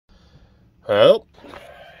Well,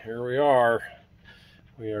 here we are.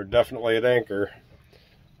 We are definitely at anchor.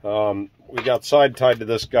 We got side tied to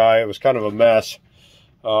this guy. It was kind of a mess.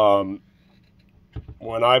 When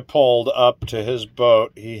I pulled up to his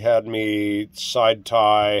boat, he had me side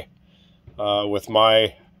tie with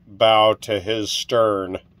my bow to his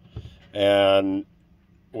stern, and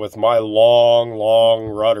with my long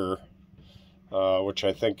rudder, which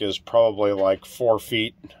I think is probably like 4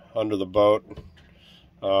 feet under the boat,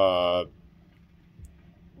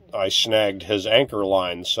 I snagged his anchor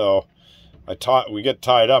line. So we get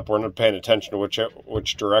tied up. We're not paying attention to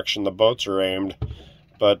which direction the boats are aimed,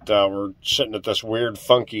 but we're sitting at this weird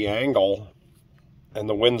funky angle, and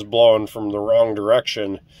the wind's blowing from the wrong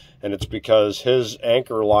direction, and it's because his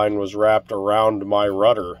anchor line was wrapped around my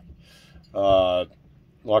rudder.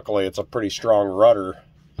 Luckily, it's a pretty strong rudder,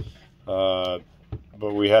 but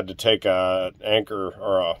we had to take an anchor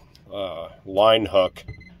or a line hook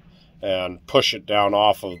and push it down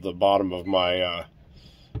off of the bottom of my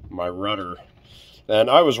my rudder. And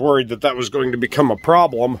I was worried that that was going to become a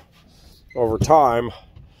problem over time,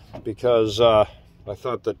 because I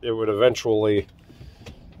thought that it would eventually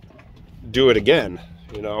do it again,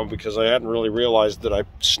 you know, because I hadn't really realized that I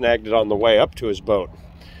snagged it on the way up to his boat.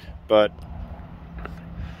 But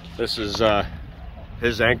this is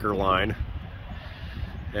his anchor line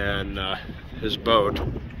and his boat.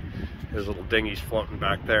 His little dinghy's floating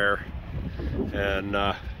back there, and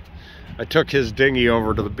I took his dinghy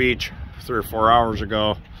over to the beach 3 or 4 hours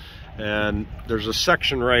ago, and there's a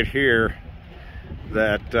section right here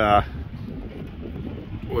that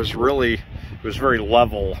was very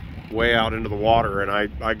level, way out into the water,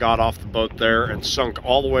 and I got off the boat there and sunk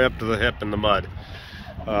all the way up to the hip in the mud.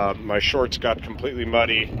 My shorts got completely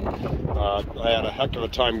muddy. I had a heck of a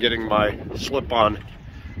time getting my slip-on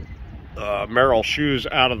Merrill shoes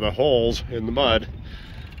out of the holes in the mud,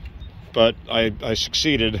 but I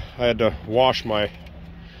succeeded. I had to wash my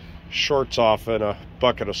shorts off in a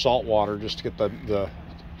bucket of salt water just to get the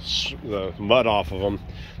mud off of them.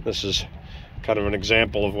 This is kind of an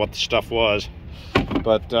example of what the stuff was.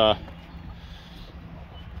 But got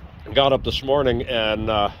up this morning, and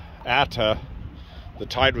the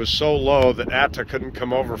tide was so low that Atta couldn't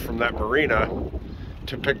come over from that marina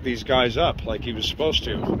to pick these guys up like he was supposed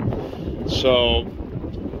to. So,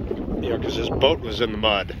 you know, because his boat was in the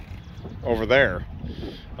mud over there.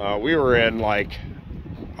 We were in like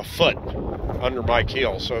a foot under my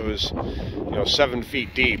keel, so it was, you know, 7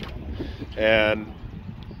 feet deep. And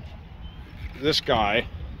this guy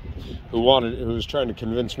who was trying to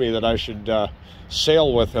convince me that I should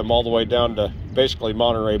sail with him all the way down to basically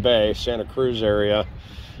Monterey Bay, Santa Cruz area,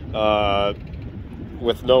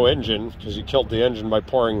 with no engine, because he killed the engine by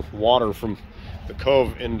pouring water from the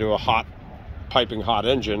Cove into a piping hot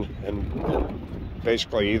engine, and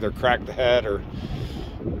basically either cracked the head or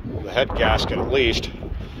the head gasket at least.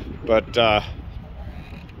 But the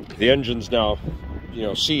engine's now, you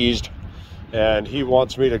know, seized, and he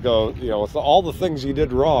wants me to go, you know, with all the things he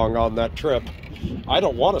did wrong on that trip. I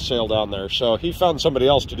don't want to sail down there, so he found somebody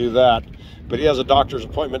else to do that. But he has a doctor's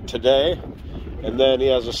appointment today, and then he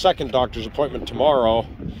has a second doctor's appointment tomorrow,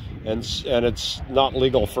 and it's not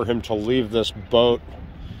legal for him to leave this boat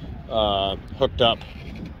hooked up,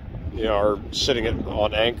 you know, or sitting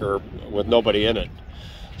on anchor with nobody in it.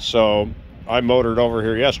 So I motored over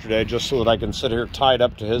here yesterday just so that I can sit here tied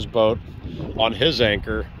up to his boat on his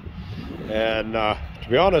anchor. And to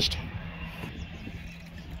be honest,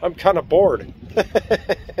 I'm kind of bored.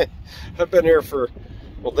 I've been here for,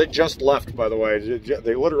 well, they just left, by the way.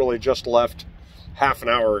 They literally just left half an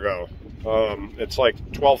hour ago. It's like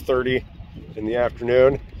 12:30 in the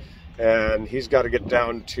afternoon, and he's got to get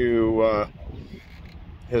down to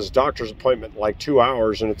his doctor's appointment in like 2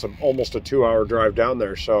 hours, and it's almost a 2-hour drive down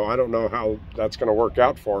there. So I don't know how that's going to work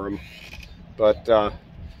out for him. But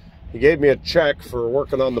he gave me a check for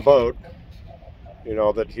working on the boat, you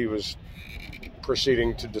know, that he was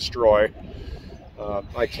proceeding to destroy.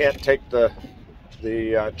 I can't take the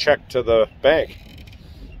check to the bank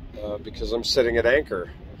because I'm sitting at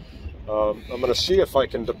anchor. I'm going to see if I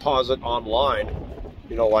can deposit online,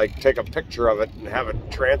 you know, like take a picture of it and have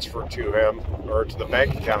it transferred to him or to the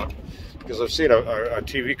bank account, because I've seen a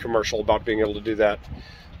TV commercial about being able to do that.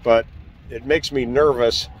 But it makes me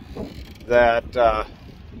nervous that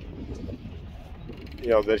you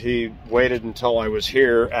know, that he waited until I was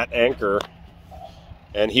here at anchor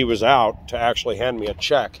and he was out to actually hand me a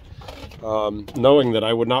check, knowing that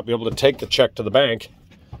I would not be able to take the check to the bank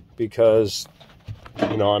because,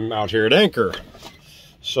 you know, I'm out here at anchor.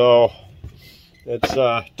 So it's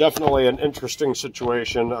definitely an interesting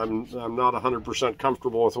situation. I'm not 100%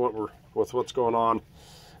 comfortable with what's going on,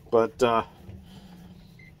 But the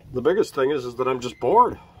biggest thing is that I'm just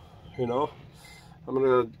bored, you know.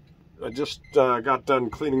 I just got done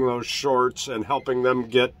cleaning those shorts and helping them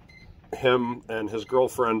get him and his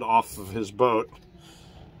girlfriend off of his boat.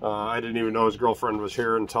 I didn't even know his girlfriend was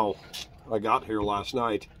here until I got here last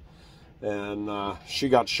night. And she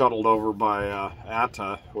got shuttled over by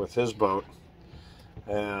Atta with his boat.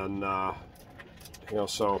 And, you know,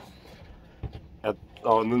 so... and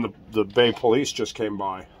then the Bay Police just came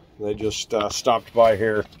by. They just stopped by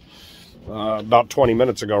here about 20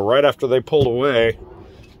 minutes ago. Right after they pulled away,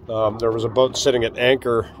 there was a boat sitting at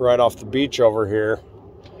anchor right off the beach over here.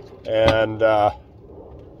 And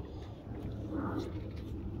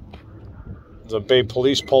the Bay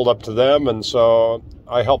Police pulled up to them, and so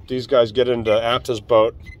I helped these guys get into Atta's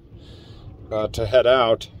boat to head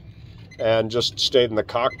out, and just stayed in the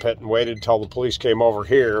cockpit and waited until the police came over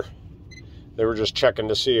here. They were just checking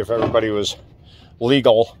to see if everybody was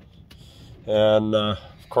legal. And of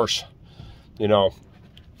course, you know,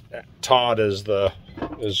 Todd is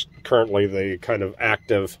currently the kind of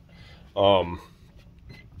active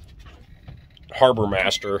harbor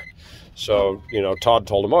master. So, you know, Todd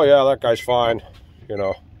told him, oh yeah, that guy's fine, you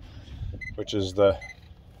know, which is the,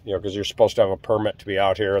 you know, because you're supposed to have a permit to be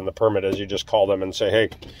out here, and the permit is you just call them and say, hey,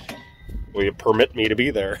 will you permit me to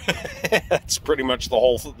be there? That's pretty much the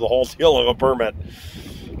whole deal of a permit.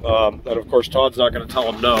 And of course, Todd's not going to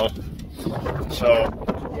tell him no. So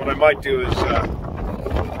what I might do is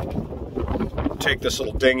take this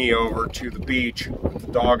little dinghy over to the beach with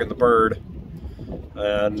the dog and the bird,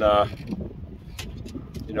 and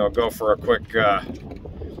you know, go for a quick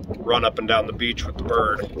run up and down the beach with the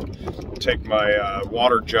bird. Take my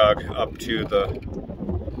water jug up to the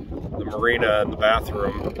marina and the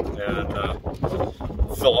bathroom,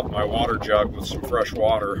 and fill up my water jug with some fresh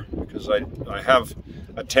water, because I have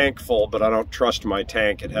a tank full, but I don't trust my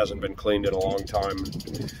tank. It hasn't been cleaned in a long time.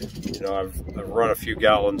 You know, I've run a few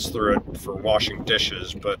gallons through it for washing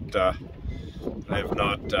dishes, but I have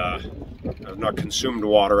not consumed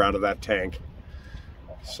water out of that tank.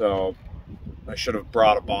 So I should have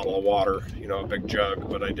brought a bottle of water, you know, a big jug,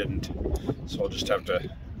 but I didn't. So I'll just have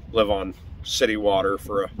to live on city water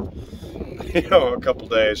for a couple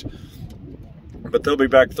days. But they'll be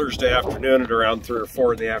back Thursday afternoon at around 3 or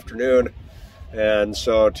 4 in the afternoon. And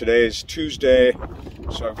so today's Tuesday,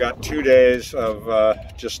 so I've got 2 days of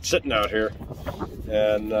just sitting out here.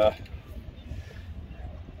 And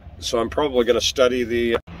so I'm probably going to study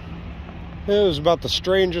the... It was about the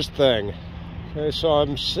strangest thing. Okay, so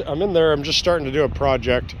I'm in there, I'm just starting to do a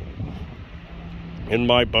project in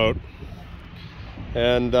my boat.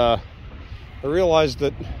 And I realized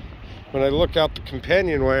that when I look out the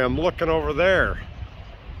companionway, I'm looking over there,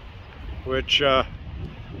 which the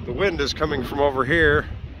wind is coming from over here,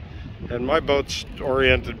 and my boat's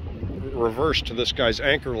oriented reverse to this guy's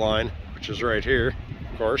anchor line, which is right here,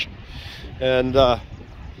 of course. And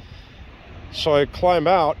so I climb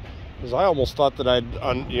out, because I almost thought that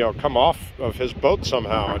I'd come off of his boat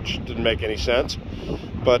somehow, which didn't make any sense.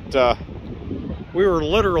 But we were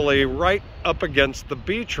literally right up against the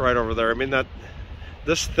beach right over there. I mean,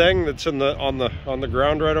 this thing that's on the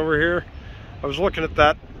ground right over here, I was looking at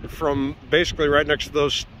that from basically right next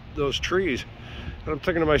to those trees, and I'm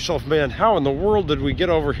thinking to myself, man, how in the world did we get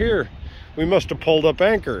over here? We must have pulled up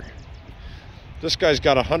anchor. This guy's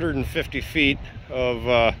got 150 feet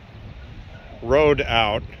of rode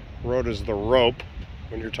out. Rode is the rope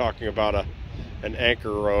when you're talking about an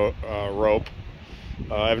anchor rope.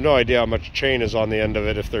 I have no idea how much chain is on the end of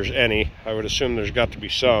it, if there's any. I would assume there's got to be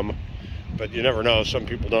some, but you never know. Some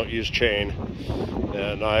people don't use chain,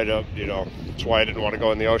 and I don't, you know, that's why I didn't want to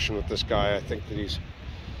go in the ocean with this guy. I think that he's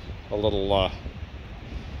a little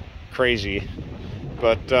crazy.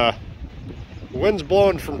 But the wind's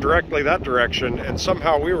blowing from directly that direction, and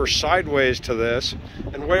somehow we were sideways to this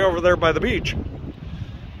and way over there by the beach.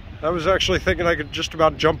 I was actually thinking I could just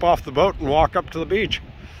about jump off the boat and walk up to the beach.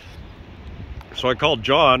 So I called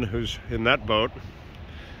John, who's in that boat,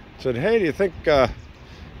 said, hey, do you think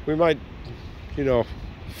we might, you know,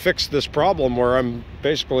 fix this problem where I'm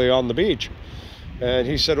basically on the beach? And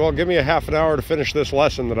he said, well, give me a half an hour to finish this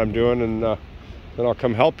lesson that I'm doing, and then I'll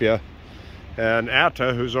come help you. And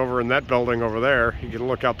Atta, who's over in that building over there, you can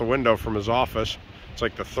look out the window from his office. It's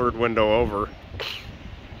like the third window over.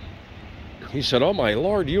 He said, oh my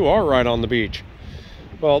Lord, you are right on the beach.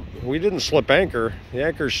 Well, we didn't slip anchor. The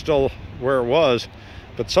anchor's still where it was,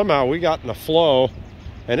 but somehow we got in a flow,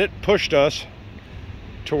 and it pushed us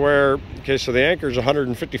to where, okay, so the anchor's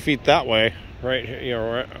 150 feet that way, right, you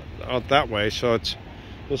know, right out that way. So this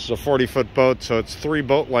is a 40-foot boat, so it's 3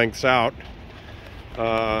 boat lengths out.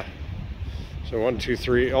 So So 1, 2,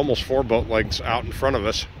 3, almost 4 boat lengths out in front of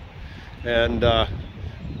us. And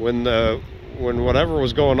when whatever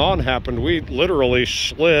was going on happened, we literally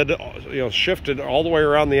slid, shifted all the way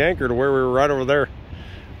around the anchor to where we were right over there,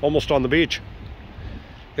 almost on the beach.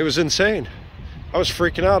 It was insane. I was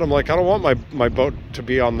freaking out. I'm like, I don't want my boat to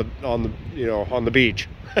be on the beach.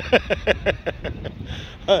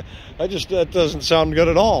 That doesn't sound good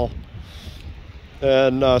at all.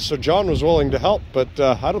 And so John was willing to help, but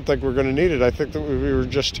I don't think we're going to need it. I think that we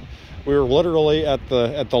were literally at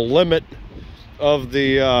the limit of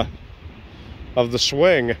the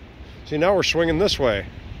swing. See, now we're swinging this way.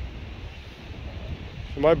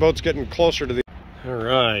 So my boat's getting closer to the... All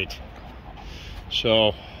right.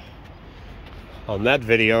 So on that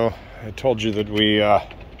video, I told you that we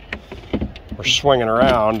were swinging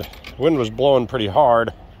around. The wind was blowing pretty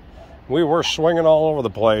hard. We were swinging all over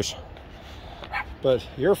the place. But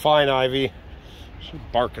you're fine, Ivy. She's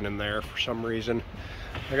barking in there for some reason.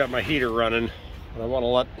 I got my heater running, and I want to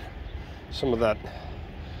let some of that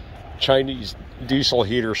Chinese diesel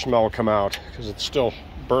heater smell come out, because it's still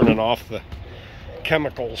burning off the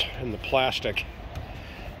chemicals in the plastic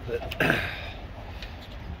that,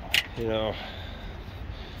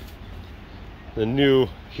 the new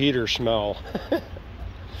heater smell.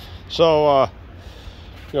 So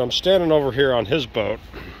I'm standing over here on his boat,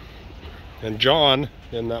 and John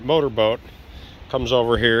in that motorboat comes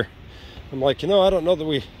over here. I'm like, I don't know that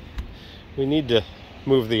we need to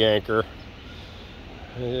move the anchor.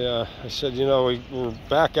 Yeah, I said, we're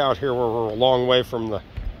back out here where we're a long way from the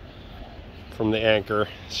anchor.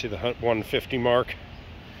 See the 150 mark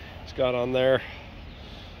it's got on there.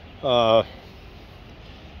 But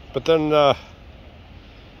then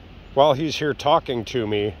while he's here talking to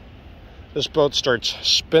me, this boat starts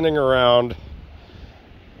spinning around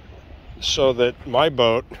so that my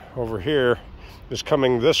boat over here is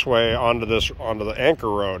coming this way onto the anchor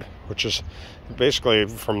road, which is basically,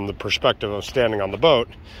 from the perspective of standing on the boat,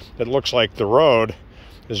 it looks like the road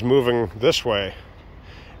is moving this way,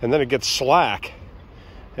 and then it gets slack,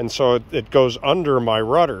 and so it goes under my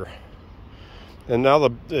rudder, and now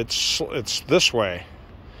it's this way.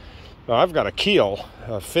 Now I've got a keel,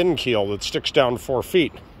 a fin keel that sticks down 4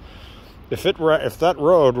 feet. If that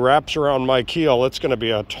road wraps around my keel, it's going to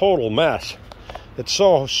be a total mess. It's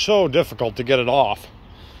so difficult to get it off.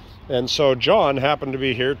 And so John happened to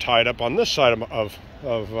be here, tied up on this side of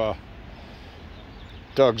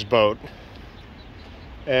Doug's boat,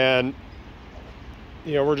 and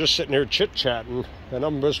we're just sitting here chit-chatting, and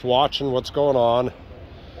I'm just watching what's going on.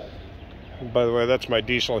 And by the way, that's my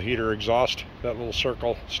diesel heater exhaust, that little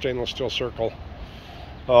circle, stainless steel circle.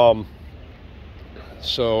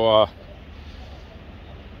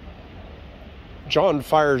 John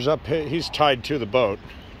fires up, he's tied to the boat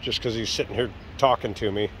just because he's sitting here talking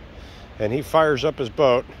to me, and he fires up his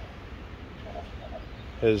boat.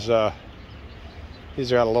 He's got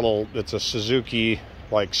it's a Suzuki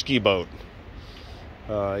like ski boat.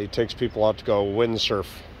 He takes people out to go windsurfing.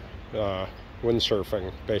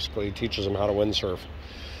 Basically, he teaches them how to windsurf.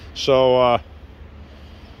 So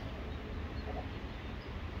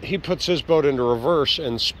he puts his boat into reverse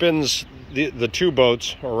and spins the 2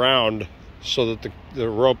 boats around so that the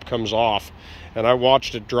rope comes off. And I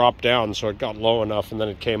watched it drop down, so it got low enough, and then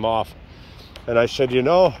it came off. And I said,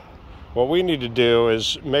 what we need to do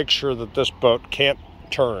is make sure that this boat can't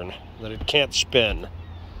turn, that it can't spin,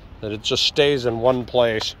 that it just stays in one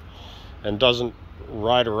place and doesn't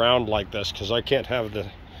ride around like this, because I can't have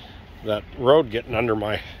that road getting under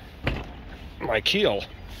my keel.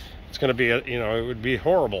 It's going to be it would be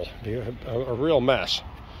horrible, be a real mess.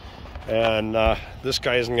 And this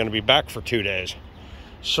guy isn't going to be back for 2 days.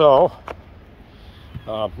 So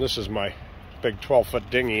this is my big 12-foot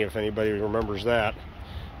dinghy, if anybody remembers that.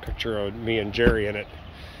 Picture of me and Jerry in it.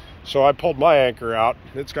 So I pulled my anchor out.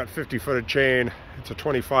 It's got 50-foot chain. It's a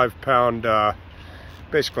 25-pound,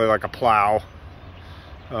 basically like a plow.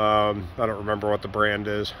 I don't remember what the brand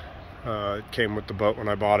is. It came with the boat when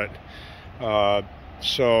I bought it.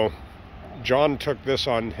 So John took this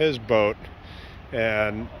on his boat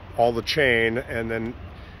and all the chain, and then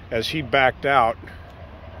as he backed out,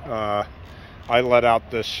 I let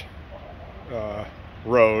out this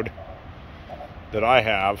road that I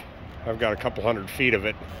have. I've got a couple 100 feet of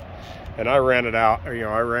it, and I ran it out. I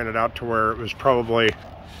ran it out to where it was probably,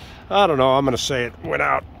 I don't know, I'm going to say it went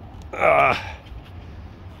out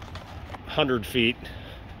 100 feet.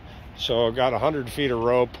 So I got 100 feet of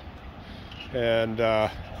rope and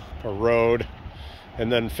a road,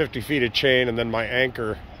 and then 50 feet of chain, and then my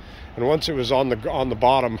anchor. And once it was on the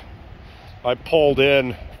bottom, I pulled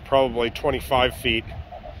in probably 25 feet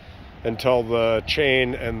until the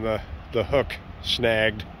chain and the the hook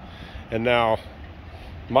snagged, and now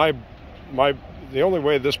the only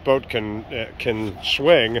way this boat can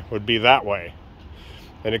swing would be that way,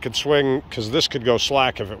 and it could swing because this could go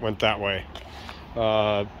slack if it went that way,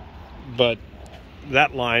 but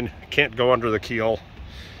that line can't go under the keel.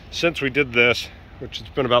 Since we did this, which it's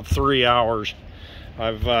been about 3 hours,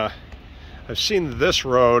 I've seen this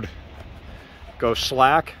road go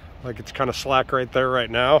slack, like it's kind of slack right there right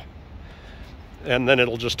now, and then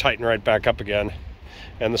it'll just tighten right back up again.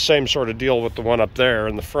 And the same sort of deal with the one up there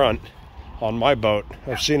in the front on my boat.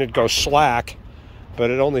 I've seen it go slack,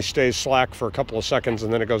 but it only stays slack for a couple of seconds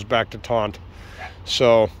and then it goes back to taut.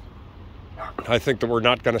 So I think that we're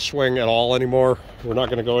not going to swing at all anymore. We're not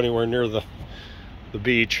going to go anywhere near the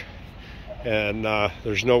beach, and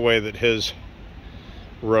there's no way that his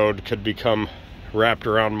road could become wrapped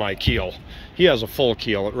around my keel. He has a full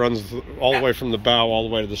keel. It runs all the way from the bow all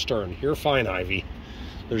the way to the stern. You're fine, Ivy.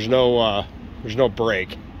 There's no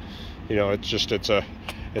break. You know,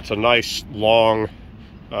 it's a nice long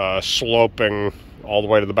sloping all the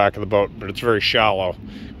way to the back of the boat, but it's very shallow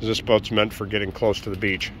because this boat's meant for getting close to the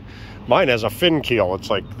beach. Mine has a fin keel. It's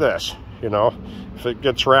like this, you know. If it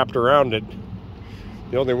gets wrapped around it,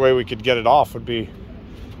 the only way we could get it off would be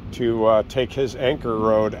to take his anchor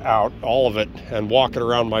rod out, all of it, and walk it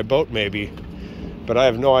around my boat maybe. But I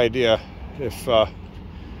have no idea if,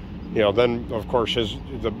 you know, then of course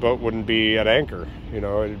the boat wouldn't be at anchor, you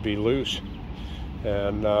know, it'd be loose.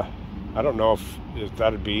 And I don't know if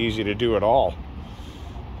that'd be easy to do at all.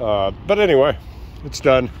 But anyway, it's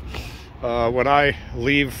done. When I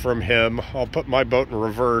leave from him, I'll put my boat in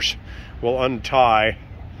reverse, we'll untie,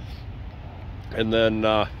 and then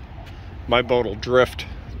my boat will drift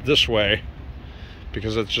this way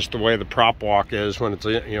because it's just the way the prop walk is. When it's,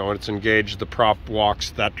 you know, when it's engaged, the prop walks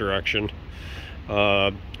that direction,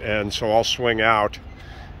 and so I'll swing out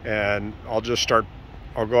and I'll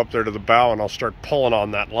go up there to the bow and I'll start pulling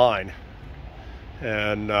on that line,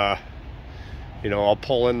 and you know, I'll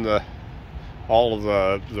pull in all of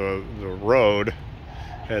the road,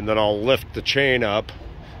 and then I'll lift the chain up.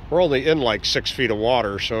 We're only in like 6 feet of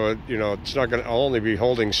water, so you know, it's not gonna, I'll only be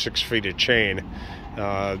holding 6 feet of chain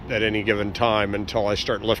at any given time until I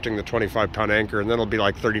start lifting the 25-pound anchor, and then it'll be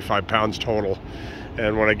like 35 pounds total.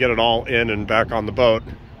 And when I get it all in and back on the boat,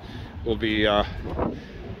 we'll be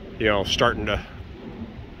you know, starting to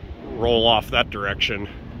roll off that direction,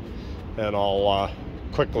 and I'll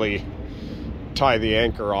quickly tie the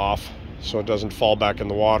anchor off so it doesn't fall back in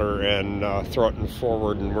the water, and throw it in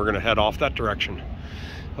forward, and we're going to head off that direction.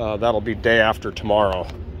 That'll be day after tomorrow.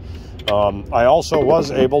 I also was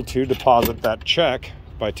able to deposit that check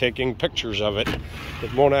by taking pictures of it.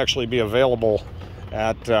 It won't actually be available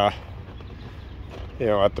at you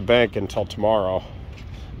know, at the bank until tomorrow,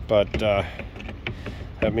 but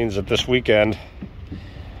that means that this weekend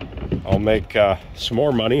I'll make some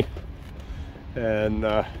more money, and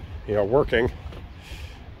you know, working,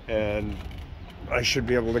 and I should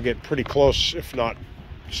be able to get pretty close, if not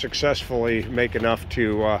successfully make enough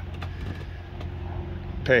to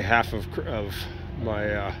pay half of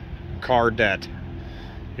my car debt,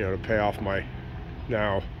 you know, to pay off my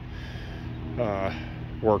now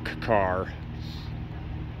work car.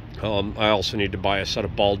 I also need to buy a set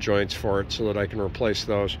of ball joints for it so that I can replace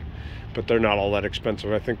those, but they're not all that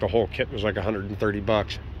expensive. I think the whole kit was like 130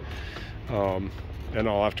 bucks. And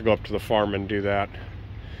I'll have to go up to the farm and do that.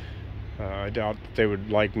 I doubt that they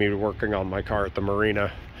would like me working on my car at the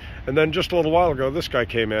marina. And then just a little while ago, this guy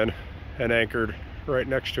came in and anchored right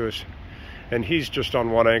next to us, and he's just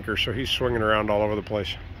on one anchor, so he's swinging around all over the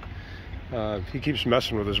place. He keeps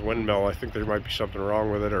messing with his windmill. I think there might be something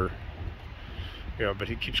wrong with it, or you know, but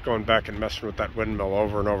he keeps going back and messing with that windmill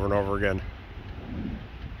over and over and over again.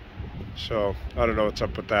 So I don't know what's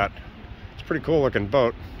up with that. It's a pretty cool looking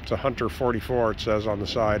boat. It's a Hunter 44, it says on the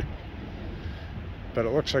side, but it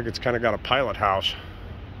looks like it's kind of got a pilot house,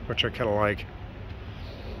 which I kind of like.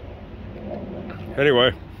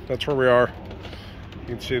 Anyway, that's where we are. You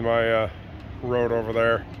can see my road over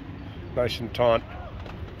there, nice and taut.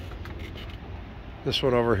 This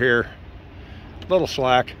one over here, a little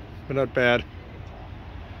slack, but not bad.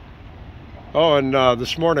 Oh, and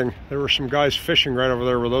this morning there were some guys fishing right over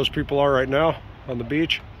there where those people are right now on the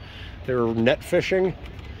beach. They were net fishing,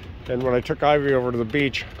 and when I took Ivy over to the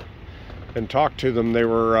beach and talked to them, they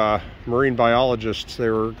were marine biologists. They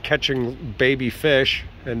were catching baby fish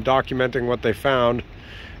and documenting what they found,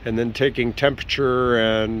 and then taking temperature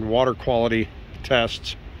and water quality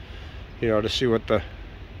tests, you know, to see what the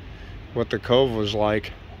cove was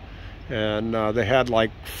like. And they had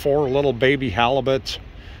like 4 little baby halibuts,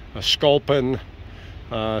 a sculpin,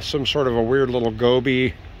 some sort of a weird little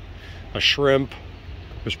goby, a shrimp.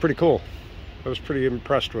 It was pretty cool. I was pretty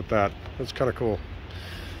impressed with that. That's kind of cool.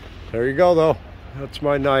 There you go, though. That's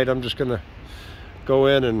my night. I'm just gonna go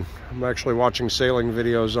in, and I'm actually watching sailing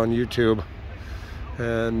videos on YouTube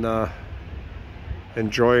and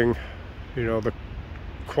enjoying, you know, the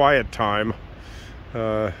quiet time.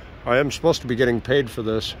 I am supposed to be getting paid for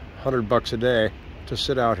this, $100 a day to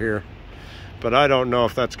sit out here, but I don't know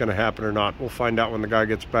if that's going to happen or not. We'll find out when the guy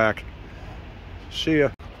gets back. See ya.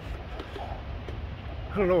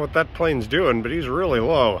 I don't know what that plane's doing, but he's really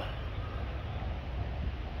low.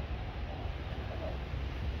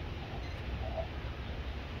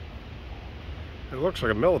 It looks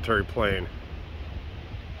like a military plane.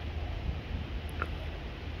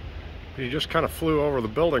 He just kind of flew over the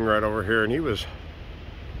building right over here, and he was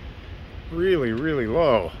really, really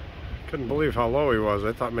low. Couldn't believe how low he was.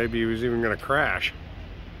 I thought maybe he was even going to crash.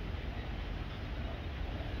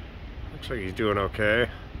 Looks like he's doing okay.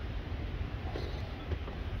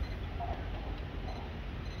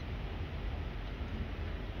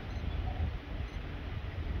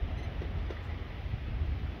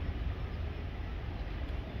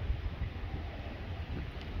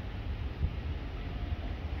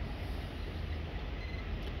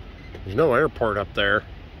 There's no airport up there.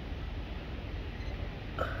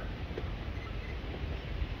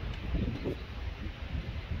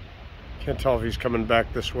 Can't tell if he's coming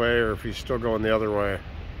back this way or if he's still going the other way.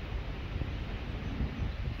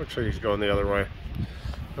 Looks like he's going the other way.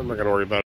 I'm not going to worry about it.